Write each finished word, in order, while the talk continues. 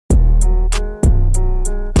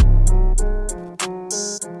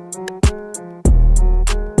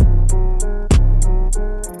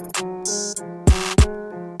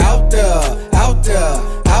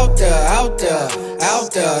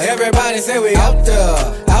say we out there,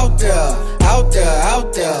 out there, out there,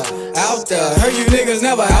 out there, out there. Heard you niggas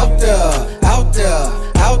never out there, out there,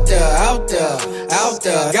 out there, out there, out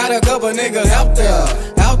there. Got a couple niggas out there,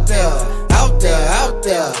 out there, out there, out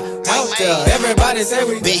there, out there. Everybody say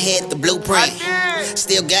we been had the blueprint,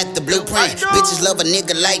 still got the blueprint. Bitches love a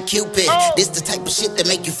nigga like Cupid. This the type of shit that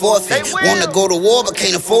make you forfeit. Wanna go to war but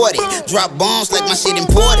can't afford it. Drop bombs like my shit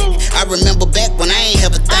imported. I remember back when I ain't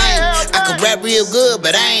have a thing. I could rap real good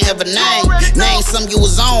but I ain't have a name. Name some you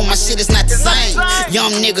was on, my shit is not the same.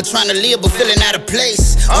 Young nigga tryna live but feeling out of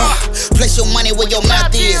place. Place your money where your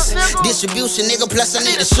mouth is. Distribution nigga, plus I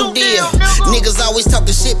need a shoe deal. Niggas always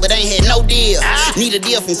talking shit but ain't had no deal. Need a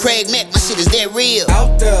deal from Craig Mack, my shit is that real.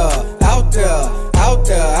 Out there, out there, out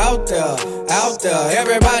there, out there, out there.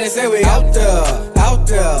 Everybody say we out there, out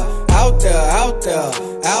there, out there, out there,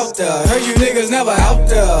 out there. Heard you niggas never out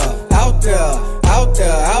there, out there, out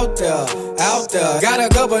there, out there, out there. Got a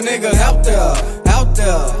couple niggas out there, out there,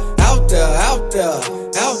 out there, out there,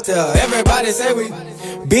 out there. Everybody say we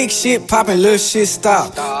big shit poppin', little shit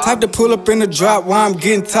stop. Type to pull up in the drop while I'm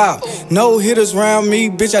getting top. No hitters round me,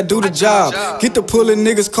 bitch, I do the job. Get to pullin'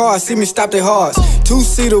 niggas' cars, see me stop their hearts.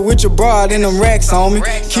 Two-seater with your broad and them racks on me.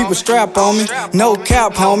 Keep a strap on me, no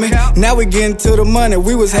cap, homie. Now we getting to the money,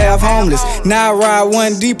 we was half homeless. Now I ride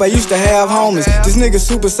one deep, I used to have homeless. This nigga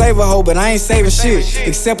super saver hoe, but I ain't saving shit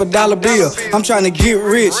except a dollar bill. I'm trying to get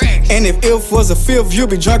rich, and if was a fifth, you'll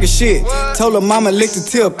be drunk as shit. Told her mama lick the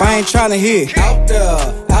tip, I ain't trying to hit. Out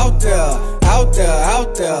there, out there, out there,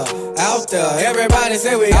 out there, out there. Everybody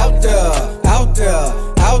say we out there, out there,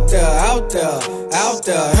 out there, out there, out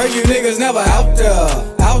there. Heard you niggas never out there,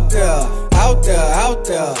 out there, out there, out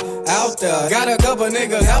there, out there. Got a couple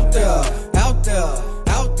niggas out there, out there,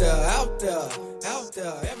 out there, out there, out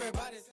there. Everybody